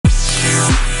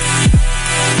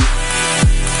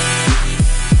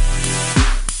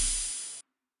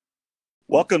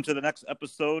Welcome to the next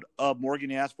episode of Morgan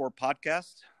You Asked For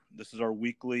podcast. This is our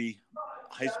weekly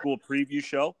high school preview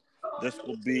show. This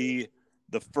will be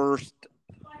the first,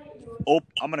 I'm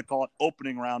going to call it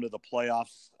opening round of the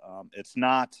playoffs. It's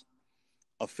not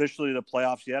officially the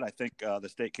playoffs yet. I think the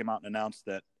state came out and announced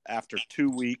that after 2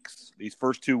 weeks, these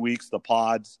first 2 weeks, the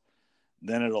pods,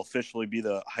 then it'll officially be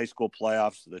the high school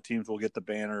playoffs. The teams will get the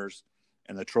banners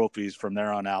and the trophies from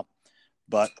there on out.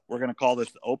 But we're going to call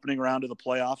this the opening round of the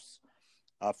playoffs.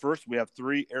 First, we have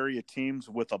 3 area teams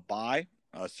with a bye.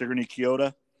 Sigourney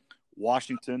Keota,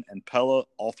 Washington, and Pella,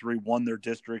 all 3 won their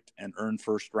district and earned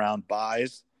first-round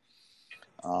byes.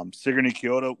 Sigourney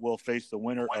Keota will face the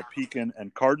winner of Pekin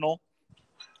and Cardinal.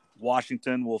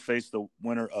 Washington will face the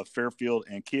winner of Fairfield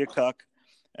and Keokuk.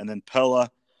 And then Pella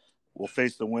will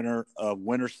face the winner of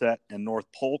Winterset and North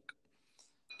Polk.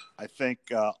 I think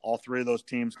all 3 of those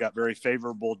teams got very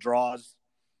favorable draws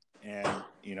and,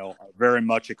 are very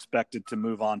much expected to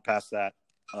move on past that,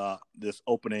 this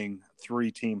opening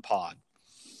 3-team pod.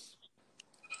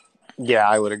 Yeah,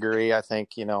 I would agree. I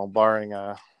think, barring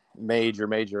a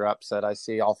major upset, I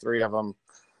see all 3 of them,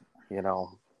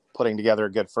 putting together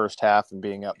a good first half and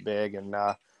being up big and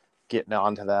getting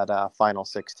on to that final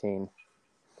 16.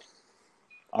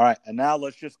 All right, and now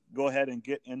let's just go ahead and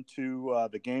get into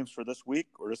the games for this week.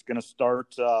 We're just going to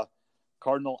start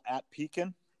Cardinal at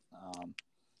Pekin.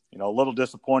 A little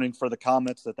disappointing for the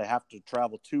Comets that they have to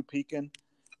travel to Pekin,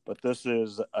 but this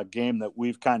is a game that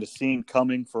we've kind of seen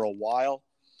coming for a while,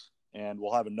 and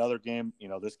we'll have another game.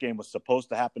 This game was supposed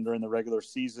to happen during the regular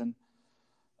season,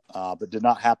 but did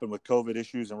not happen with COVID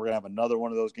issues, and we're going to have another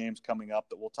one of those games coming up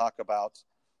that we'll talk about.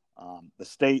 The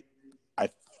state, I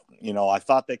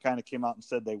thought they kind of came out and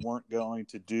said they weren't going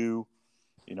to do,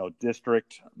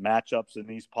 district matchups in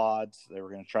these pods. They were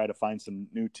going to try to find some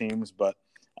new teams, but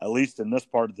at least in this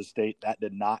part of the state, that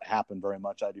did not happen very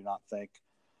much, I do not think,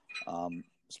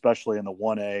 especially in the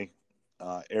 1A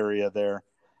area there.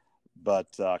 But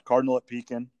Cardinal at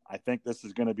Pekin, I think this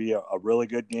is going to be a really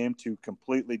good game, 2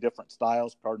 completely different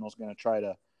styles. Cardinal's going to try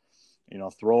to,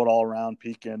 throw it all around.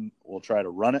 Pekin will try to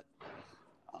run it.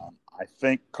 I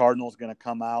think Cardinal's going to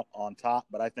come out on top,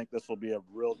 but I think this will be a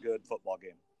real good football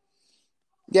game.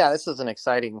 Yeah, this is an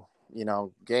exciting,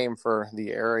 game for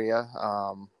the area.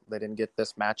 They didn't get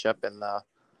this matchup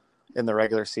in the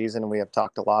regular season, and we have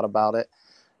talked a lot about it.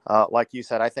 Like you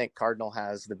said, I think Cardinal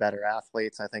has the better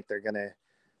athletes. I think they're going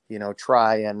to,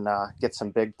 try and get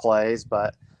some big plays,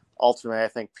 but ultimately I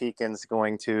think Pekin's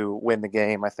going to win the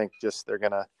game. I think just they're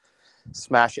going to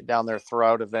smash it down their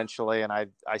throat eventually. And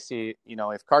I see,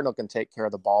 if Cardinal can take care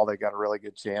of the ball, they got a really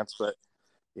good chance. But,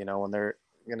 when they're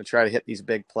going to try to hit these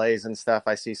big plays and stuff,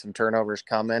 I see some turnovers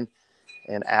coming.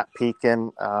 And at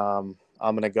Pekin,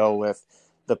 I'm going to go with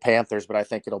the Panthers, but I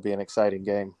think it'll be an exciting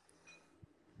game.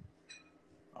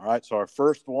 All right, so our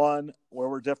first one where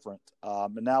we're different.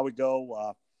 And now we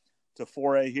go to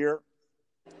 4A here.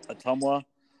 Ottumwa,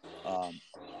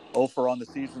 0 on the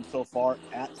season so far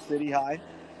at City High.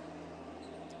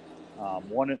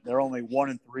 They're only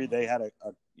 1-3. They had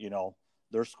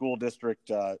their school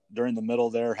district during the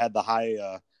middle there had the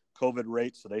high COVID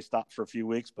rate, so they stopped for a few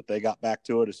weeks, but they got back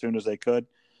to it as soon as they could.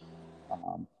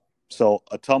 So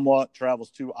Ottumwa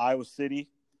travels to Iowa City.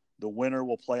 The winner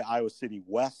will play Iowa City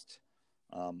West.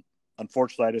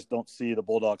 Unfortunately, I just don't see the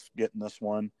Bulldogs getting this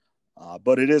one.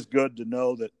 But it is good to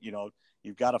know that,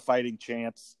 you've got a fighting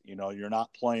chance. You're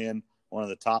not playing one of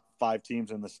the top 5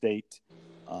 teams in the state.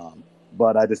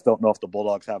 But I just don't know if the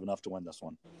Bulldogs have enough to win this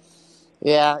one.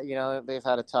 Yeah, they've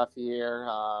had a tough year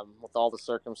with all the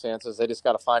circumstances. They just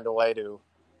got to find a way to,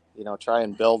 try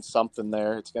and build something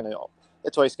there.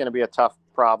 It's always going to be a tough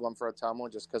problem for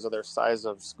Ottumwa just because of their size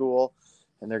of school,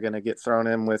 and they're going to get thrown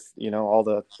in with, all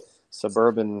the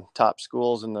suburban top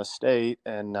schools in the state.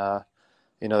 And,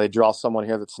 they draw someone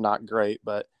here that's not great,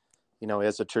 but,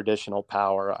 is a traditional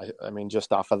power. I mean,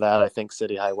 just off of that, I think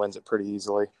City High wins it pretty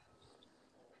easily.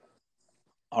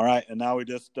 All right, and now we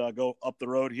just go up the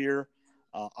road here.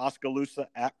 Oskaloosa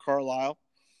at Carlisle.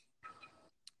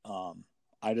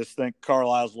 I just think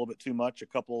Carlisle's a little bit too much. A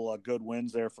couple good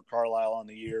wins there for Carlisle on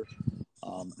the year.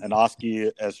 And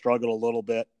Oski has struggled a little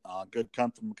bit. Good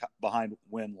come from behind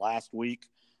win last week.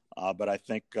 But I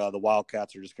think the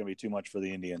Wildcats are just going to be too much for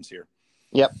the Indians here.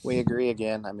 Yep, we agree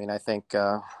again. I mean, I think,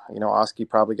 Oski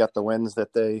probably got the wins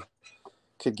that they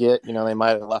could get. They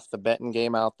might have left the Benton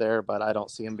game out there, but I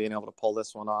don't see them being able to pull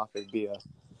this one off. It'd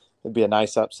be a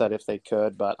nice upset if they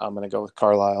could, but I'm going to go with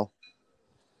Carlisle.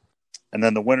 And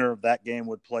then the winner of that game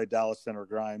would play Dallas Center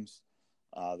Grimes,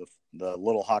 the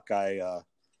little Hawkeye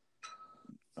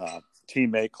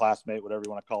teammate, classmate, whatever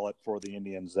you want to call it, for the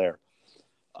Indians there.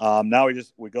 Now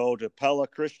we go to Pella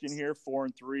Christian here,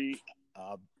 4-3,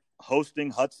 hosting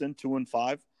Hudson,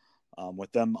 2-5.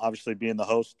 With them obviously being the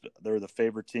host, they're the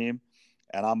favorite team,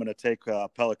 and I'm going to take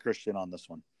Pella Christian on this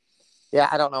one. Yeah,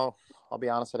 I don't know. I'll be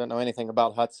honest, I don't know anything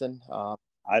about Hudson.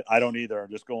 I don't either.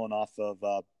 I'm just going off of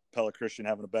Pella Christian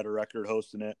having a better record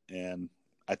hosting it, and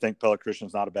I think Pella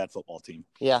Christian's not a bad football team.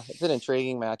 Yeah, it's an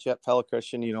intriguing matchup. Pella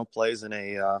Christian,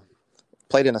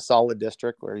 played in a solid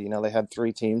district where they had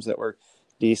three teams that were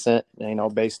decent.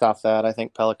 Based off that, I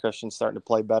think Pella Christian's starting to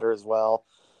play better as well.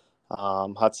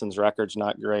 Hudson's record's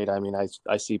not great. I mean,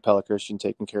 I see Pella Christian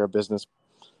taking care of business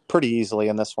pretty easily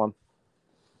in this one.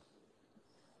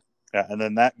 Yeah, and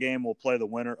then that game will play the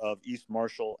winner of East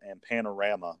Marshall and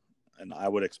Panorama, and I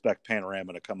would expect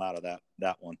Panorama to come out of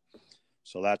that one.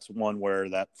 So that's one where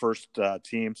that first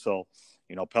team. So,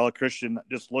 Pella Christian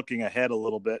just looking ahead a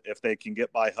little bit if they can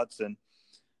get by Hudson,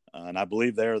 and I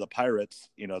believe they're the Pirates.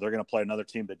 They're going to play another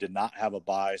team that did not have a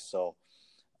bye. So,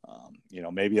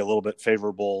 maybe a little bit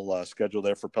favorable schedule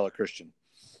there for Pella Christian.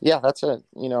 Yeah, that's it.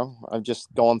 I'm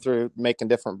just going through making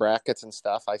different brackets and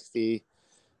stuff. I see,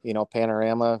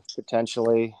 Panorama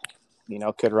potentially,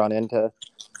 could run into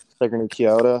Sigourney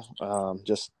Keota.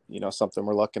 Just, something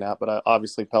we're looking at. But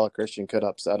obviously Pella Christian could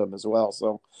upset them as well.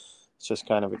 So it's just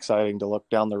kind of exciting to look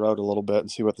down the road a little bit and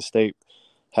see what the state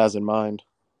has in mind.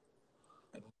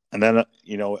 And then,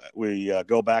 we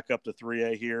go back up to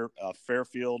 3A here.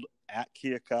 Fairfield at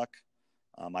Keokuk.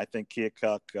 I think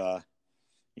Keokuk,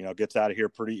 gets out of here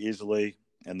pretty easily.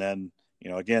 And then,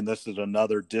 again, this is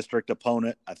another district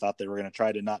opponent. I thought they were going to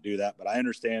try to not do that. But I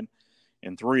understand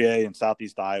in 3A in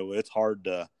Southeast Iowa, it's hard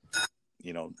to,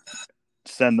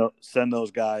 send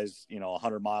those guys,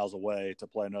 100 miles away to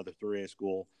play another 3A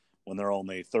school when they're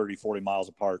only 30, 40 miles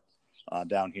apart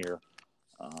down here.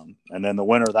 And then the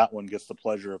winner of that one gets the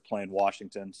pleasure of playing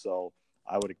Washington. So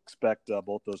I would expect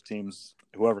both those teams,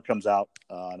 whoever comes out,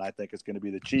 and I think it's going to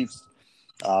be the Chiefs,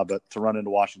 but to run into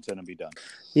Washington and be done.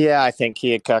 Yeah, I think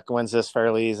Keokuk wins this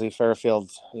fairly easy.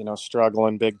 Fairfield,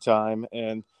 struggling big time.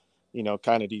 And,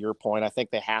 kind of to your point, I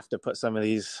think they have to put some of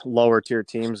these lower tier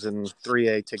teams in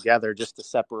 3A together just to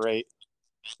separate,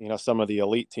 some of the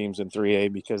elite teams in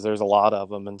 3A because there's a lot of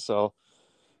them. And so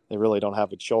they really don't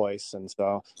have a choice. And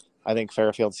so I think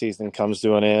Fairfield season comes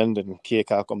to an end and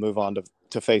Keokuk will move on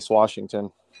to face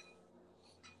Washington.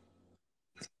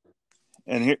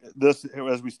 And here,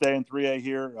 as we stay in 3A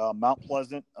here, Mount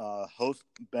Pleasant host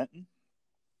Benton,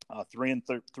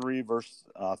 3-3 versus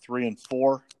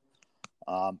 3-4.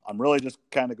 I'm really just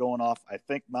kind of going off. I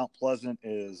think Mount Pleasant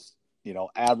is,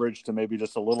 average to maybe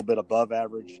just a little bit above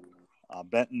average.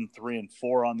 Benton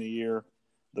 3-4 on the year.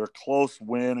 Their close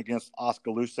win against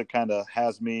Oskaloosa kind of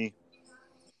has me,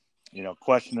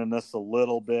 questioning this a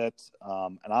little bit.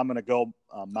 And I'm going to go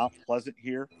Mount Pleasant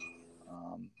here.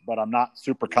 But I'm not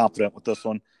super confident with this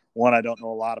one. One, I don't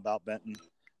know a lot about Benton,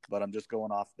 but I'm just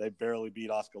going off. They barely beat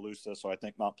Oskaloosa, so I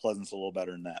think Mount Pleasant's a little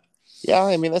better than that. Yeah,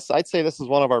 I mean, I'd say this is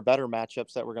one of our better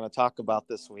matchups that we're going to talk about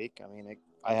this week. I mean,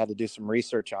 I had to do some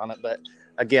research on it, but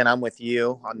again, I'm with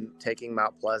you on taking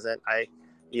Mount Pleasant.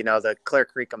 The Clear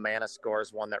Creek Amana score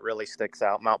is one that really sticks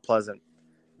out. Mount Pleasant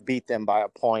beat them by a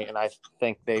point, and I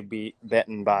think they beat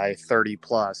Benton by 30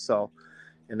 plus. So,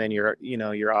 and then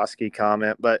your Oski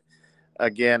comment, but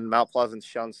again, Mount Pleasant's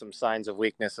shown some signs of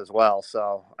weakness as well.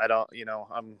 So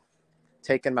I'm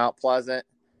taking Mount Pleasant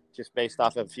just based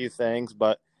off of a few things,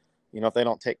 but if they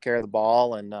don't take care of the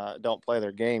ball and don't play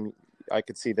their game, I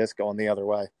could see this going the other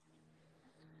way.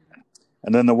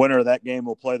 And then the winner of that game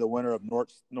will play the winner of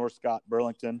North Scott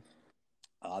Burlington.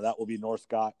 That will be North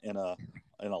Scott in a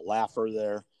laugher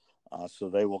there. So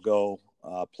they will go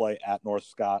play at North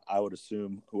Scott. I would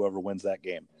assume whoever wins that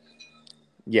game.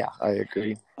 Yeah, I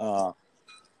agree.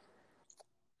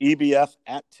 EBF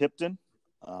at Tipton.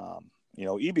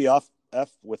 EBF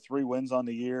with 3 wins on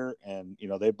the year, and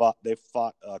they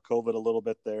fought COVID a little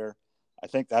bit there. I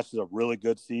think that's a really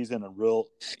good season and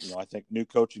I think new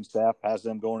coaching staff has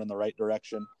them going in the right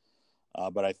direction.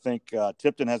 But I think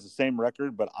Tipton has the same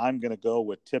record, but I'm going to go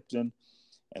with Tipton,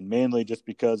 and mainly just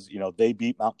because they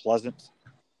beat Mount Pleasant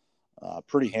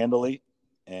pretty handily,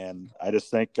 and I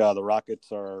just think the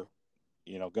Rockets are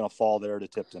going to fall there to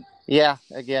Tipton. Yeah,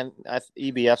 again,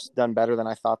 EBF's done better than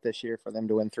I thought this year. For them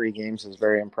to win 3 games is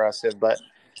very impressive, but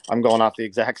I'm going off the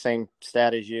exact same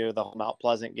stat as you, the Mount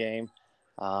Pleasant game.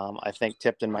 I think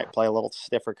Tipton might play a little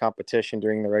stiffer competition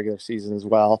during the regular season as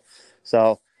well.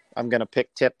 So I'm going to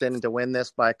pick Tipton to win this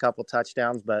by a couple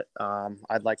touchdowns, but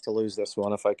I'd like to lose this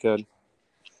one if I could.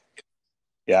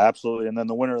 Yeah, absolutely. And then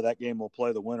the winner of that game will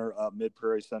play the winner of Mid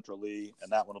Prairie Central Lee,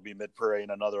 and that one will be Mid Prairie in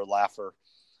another laugher.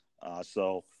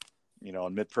 So,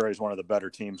 and Mid Prairie is one of the better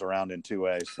teams around in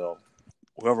 2A. So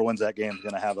whoever wins that game is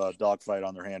going to have a dogfight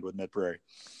on their hand with Mid Prairie.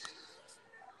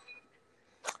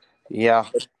 Yeah.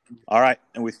 All right,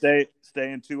 and we stay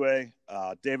in 2A.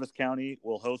 Davis County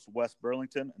will host West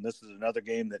Burlington, and this is another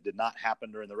game that did not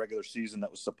happen during the regular season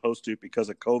that was supposed to because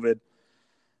of COVID.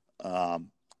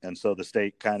 And so the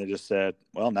state kind of just said,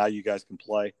 well, now you guys can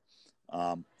play.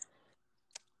 I'm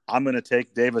going to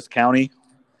take Davis County.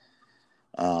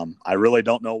 I really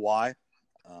don't know why.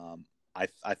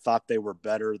 I thought they were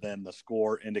better than the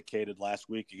score indicated last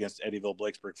week against Eddyville,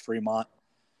 Blakesburg, Fremont.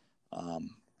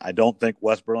 I don't think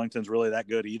West Burlington's really that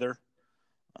good either.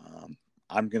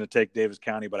 I'm going to take Davis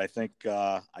County, but I think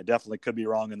I definitely could be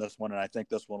wrong in this one, and I think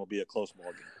this one will be a close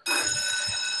ball game.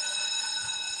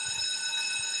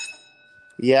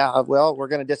 Yeah, well, we're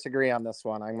going to disagree on this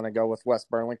one. I'm going to go with West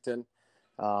Burlington.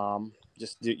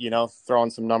 Just,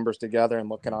 throwing some numbers together and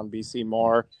looking on BC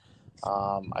Moore.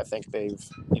 I think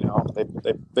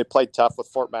they played tough with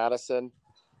Fort Madison.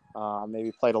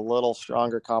 Maybe played a little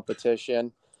stronger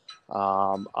competition.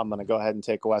 I'm going to go ahead and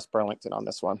take West Burlington on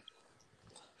this one.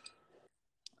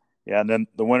 Yeah, and then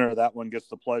the winner of that one gets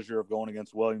the pleasure of going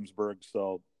against Williamsburg,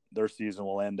 so their season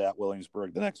will end at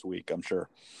Williamsburg the next week, I'm sure.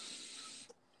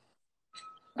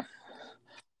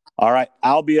 All right,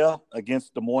 Albia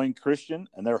against Des Moines Christian,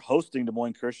 and they're hosting Des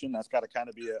Moines Christian. That's got to kind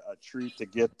of be a treat to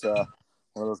get one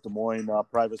of those Des Moines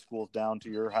private schools down to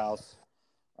your house.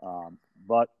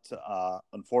 But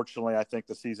unfortunately, I think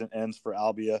the season ends for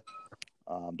Albia.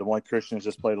 Des Moines Christian has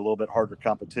just played a little bit harder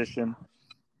competition,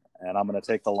 and I'm going to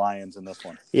take the Lions in this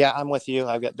one. Yeah, I'm with you.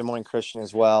 I've got Des Moines Christian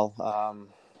as well.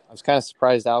 I was kind of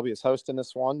surprised Albia is hosting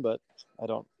this one, but I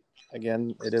don't.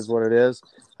 Again, it is what it is.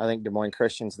 I think Des Moines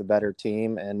Christian's the better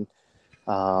team, and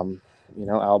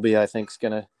Albia I think is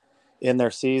going to end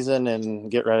their season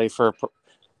and get ready for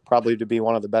probably to be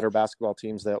one of the better basketball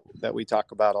teams that we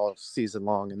talk about all season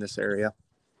long in this area.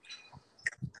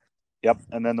 Yep,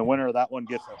 and then the winner of that one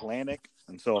gets Atlantic.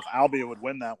 And so if Albia would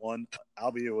win that one,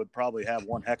 Albia would probably have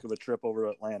one heck of a trip over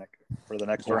Atlantic for the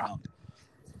next round.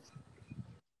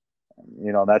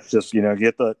 That's just,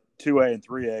 get the 2A and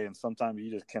 3A, and sometimes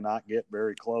you just cannot get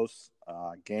very close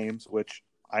games, which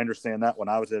I understand that. When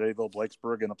I was at Eddyville,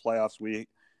 Blakesburg in the playoffs,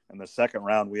 in the second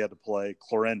round, we had to play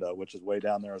Clarinda, which is way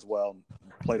down there as well, and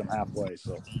played them halfway.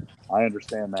 So I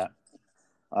understand that.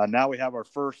 Now we have our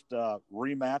first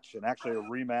rematch, and actually a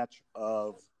rematch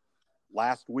of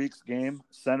last week's game.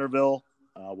 Centerville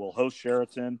will host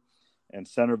Sheraton, and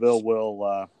Centerville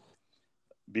will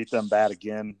beat them bad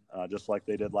again, just like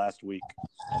they did last week,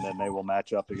 and then they will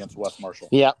match up against West Marshall.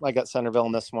 Yeah, I got Centerville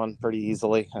in this one pretty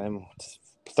easily. I'm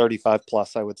 35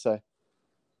 plus, I would say.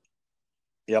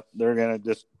 Yep, they're going to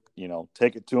just,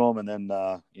 take it to them and then,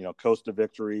 coast to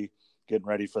victory, getting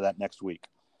ready for that next week.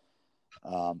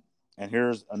 And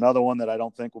here's another one that I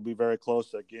don't think will be very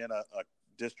close. Again, a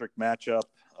district matchup,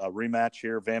 a rematch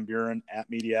here, Van Buren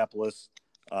at Mediapolis,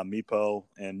 Meepo,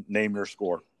 and name your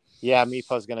score. Yeah,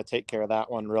 Meepo's going to take care of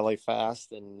that one really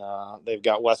fast, and they've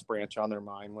got West Branch on their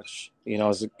mind, which,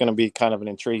 is going to be kind of an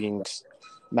intriguing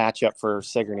matchup for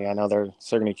Sigourney. I know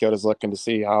Sigourney Kyoto's looking to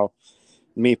see how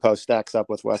Meepo stacks up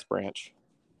with West Branch.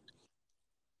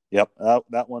 Yep,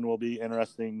 that one will be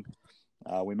interesting.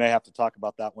 We may have to talk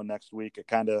about that one next week. It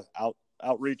kind of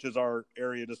outreaches our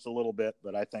area just a little bit,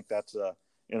 but I think that's an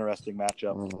interesting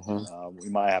matchup. Mm-hmm. We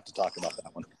might have to talk about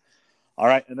that one. All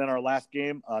right, and then our last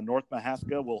game, North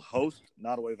Mahaska will host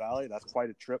Nottoway Valley. That's quite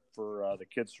a trip for the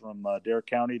kids from Dare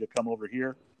County to come over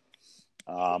here.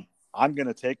 I'm going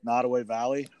to take Nottoway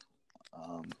Valley.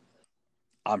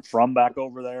 I'm from back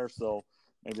over there, so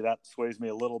maybe that sways me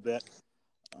a little bit.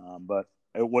 But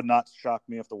it would not shock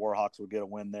me if the Warhawks would get a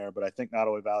win there. But I think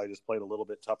Nottoway Valley just played a little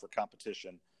bit tougher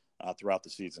competition throughout the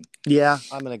season. Yeah,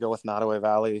 I'm going to go with Nottoway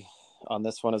Valley on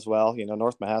this one as well.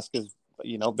 North Mahaska's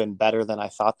been better than I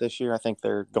thought this year. I think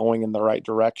they're going in the right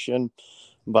direction,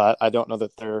 but I don't know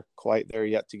that they're quite there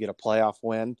yet to get a playoff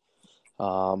win.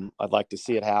 I'd like to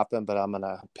see it happen, but I'm going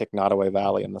to pick Nottoway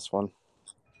Valley in this one.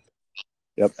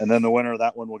 Yep, and then the winner of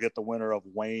that one will get the winner of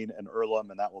Wayne and Earlham,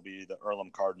 and that will be the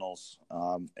Earlham Cardinals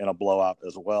in a blowout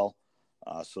as well.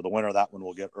 So the winner of that one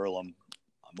will get Earlham.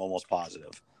 I'm almost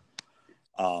positive.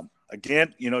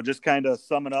 Again, just kind of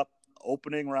summing up,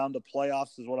 opening round of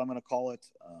playoffs is what I'm going to call it.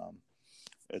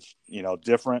 It's,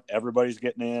 different. Everybody's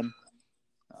getting in.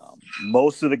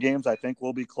 Most of the games I think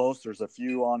will be close. There's a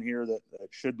few on here that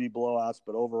should be blowouts,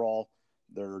 but overall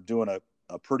they're doing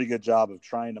a pretty good job of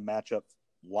trying to match up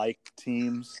like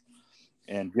teams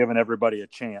and giving everybody a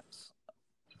chance,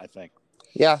 I think.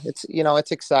 Yeah,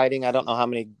 it's exciting. I don't know how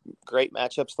many great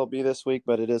matchups there'll be this week,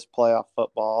 but it is playoff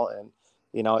football, and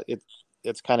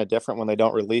it's kind of different when they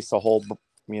don't release a whole,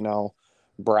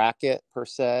 bracket per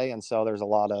se. And so there's a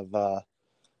lot of,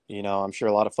 I'm sure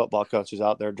a lot of football coaches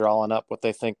out there drawing up what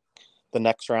they think the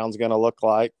next round's going to look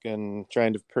like and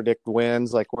trying to predict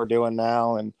wins like we're doing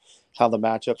now and how the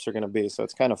matchups are going to be. So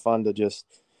it's kind of fun to just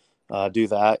do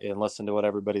that and listen to what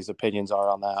everybody's opinions are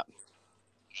on that.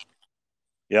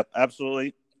 Yep,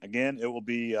 absolutely. Again, it will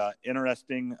be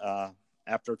interesting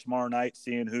after tomorrow night,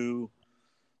 seeing who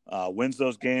wins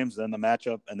those games, then the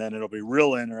matchup, and then it'll be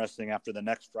real interesting after the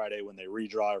next Friday when they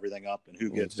redraw everything up and who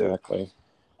gets exactly.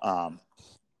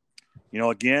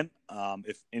 Again,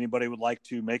 if anybody would like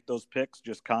to make those picks,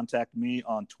 just contact me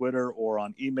on Twitter or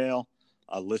on email,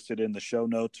 listed in the show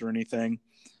notes or anything.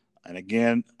 And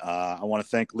again, I want to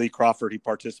thank Lee Crawford. He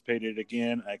participated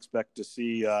again. I expect to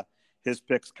see his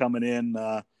picks coming in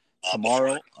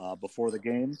tomorrow before the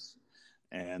games.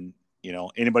 And,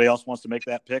 anybody else wants to make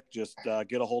that pick, just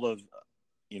get a hold of,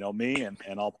 me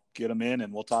and I'll get them in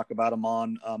and we'll talk about them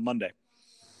on Monday.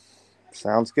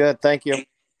 Sounds good. Thank you.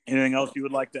 Anything else you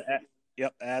would like to add?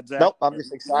 Yep, add Zach. Nope, I'm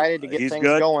just excited to get things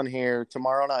going here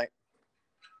tomorrow night.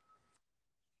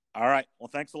 All right. Well,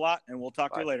 thanks a lot, and we'll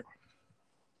talk to you later.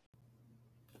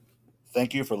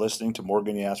 Thank you for listening to More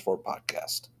Than You Asked For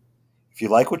podcast. If you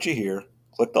like what you hear,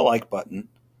 click the like button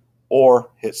or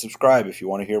hit subscribe if you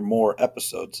want to hear more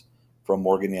episodes from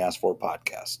More Than You Asked For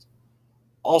podcast.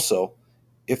 Also,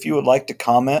 if you would like to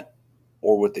comment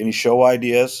or with any show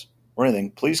ideas or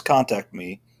anything, please contact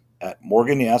me at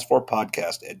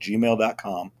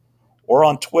morganyouaskforpodcast@gmail.com or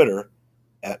on Twitter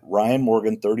at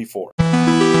RyanMorgan34.